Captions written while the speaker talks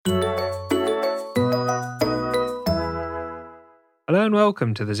Hello and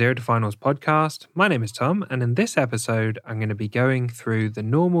welcome to the Zero to Finals podcast. My name is Tom, and in this episode, I'm going to be going through the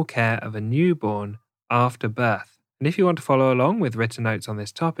normal care of a newborn after birth. And if you want to follow along with written notes on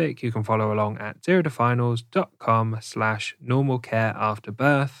this topic, you can follow along at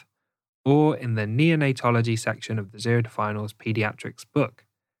zerotofinals.com/normalcareafterbirth or in the neonatology section of the Zero to Finals pediatrics book.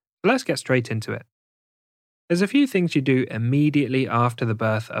 So let's get straight into it. There's a few things you do immediately after the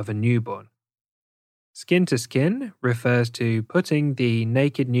birth of a newborn. Skin to skin refers to putting the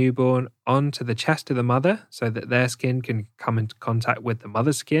naked newborn onto the chest of the mother so that their skin can come into contact with the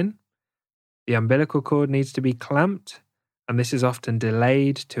mother's skin. The umbilical cord needs to be clamped, and this is often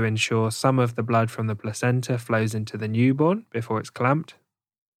delayed to ensure some of the blood from the placenta flows into the newborn before it's clamped.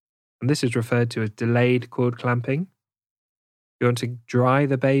 And this is referred to as delayed cord clamping. You want to dry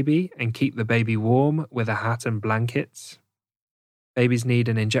the baby and keep the baby warm with a hat and blankets. Babies need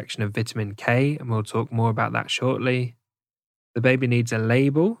an injection of vitamin K, and we'll talk more about that shortly. The baby needs a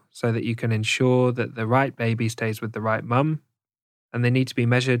label so that you can ensure that the right baby stays with the right mum, and they need to be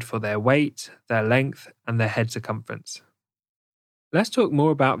measured for their weight, their length, and their head circumference. Let's talk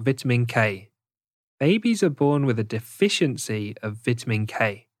more about vitamin K. Babies are born with a deficiency of vitamin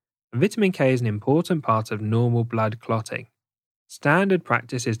K, and vitamin K is an important part of normal blood clotting. Standard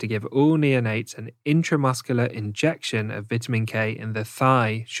practice is to give all neonates an intramuscular injection of vitamin K in the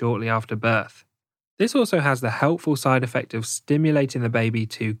thigh shortly after birth. This also has the helpful side effect of stimulating the baby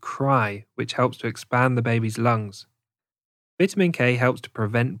to cry, which helps to expand the baby's lungs. Vitamin K helps to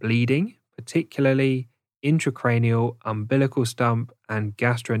prevent bleeding, particularly intracranial, umbilical stump, and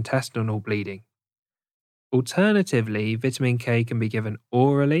gastrointestinal bleeding. Alternatively, vitamin K can be given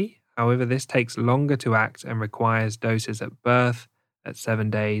orally. However, this takes longer to act and requires doses at birth, at 7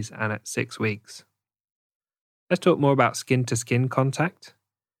 days, and at 6 weeks. Let's talk more about skin-to-skin contact.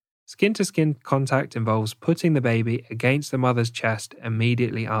 Skin-to-skin contact involves putting the baby against the mother's chest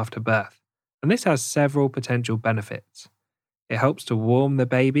immediately after birth, and this has several potential benefits. It helps to warm the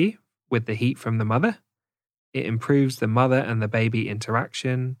baby with the heat from the mother. It improves the mother and the baby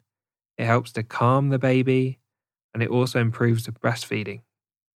interaction. It helps to calm the baby, and it also improves the breastfeeding.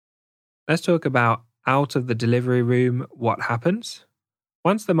 Let's talk about out of the delivery room, what happens.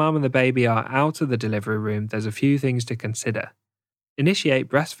 Once the mum and the baby are out of the delivery room, there's a few things to consider. Initiate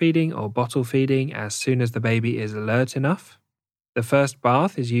breastfeeding or bottle feeding as soon as the baby is alert enough. The first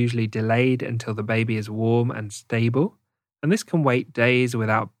bath is usually delayed until the baby is warm and stable, and this can wait days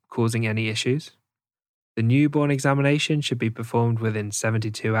without causing any issues. The newborn examination should be performed within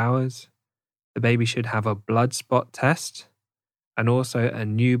 72 hours. The baby should have a blood spot test, and also a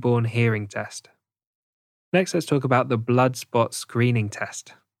newborn hearing test. Next, let's talk about the blood spot screening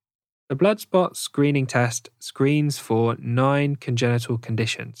test. The blood spot screening test screens for 9 congenital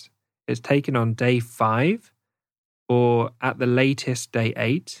conditions. It's taken on day 5 or at the latest day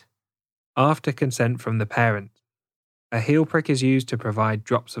 8 after consent from the parent. A heel prick is used to provide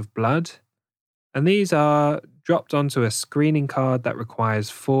drops of blood, and these are dropped onto a screening card that requires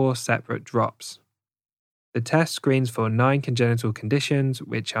 4 separate drops. The test screens for 9 congenital conditions,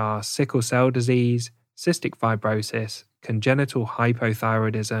 which are sickle cell disease, cystic fibrosis, congenital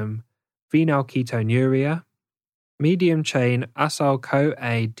hypothyroidism, phenylketonuria, medium-chain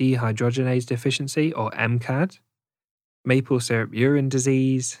acyl-CoA dehydrogenase deficiency or MCAD, maple syrup urine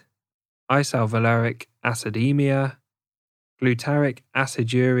disease, isovaleric acidemia, glutaric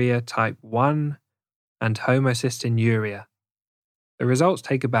aciduria type 1, and homocystinuria. The results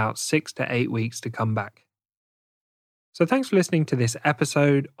take about 6 to 8 weeks to come back. So thanks for listening to this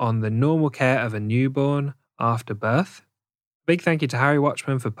episode on the normal care of a newborn after birth. Big thank you to Harry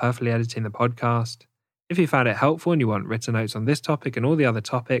Watchman for perfectly editing the podcast. If you found it helpful and you want written notes on this topic and all the other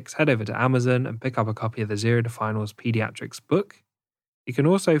topics, head over to Amazon and pick up a copy of the Zero to Finals pediatrics book. You can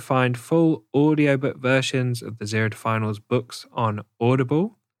also find full audiobook versions of the Zero to Finals books on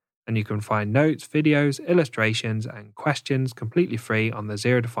Audible, and you can find notes, videos, illustrations, and questions completely free on the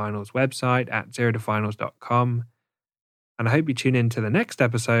Zero to Finals website at zerotofinals.com. And I hope you tune in to the next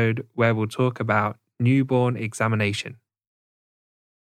episode where we'll talk about newborn examination.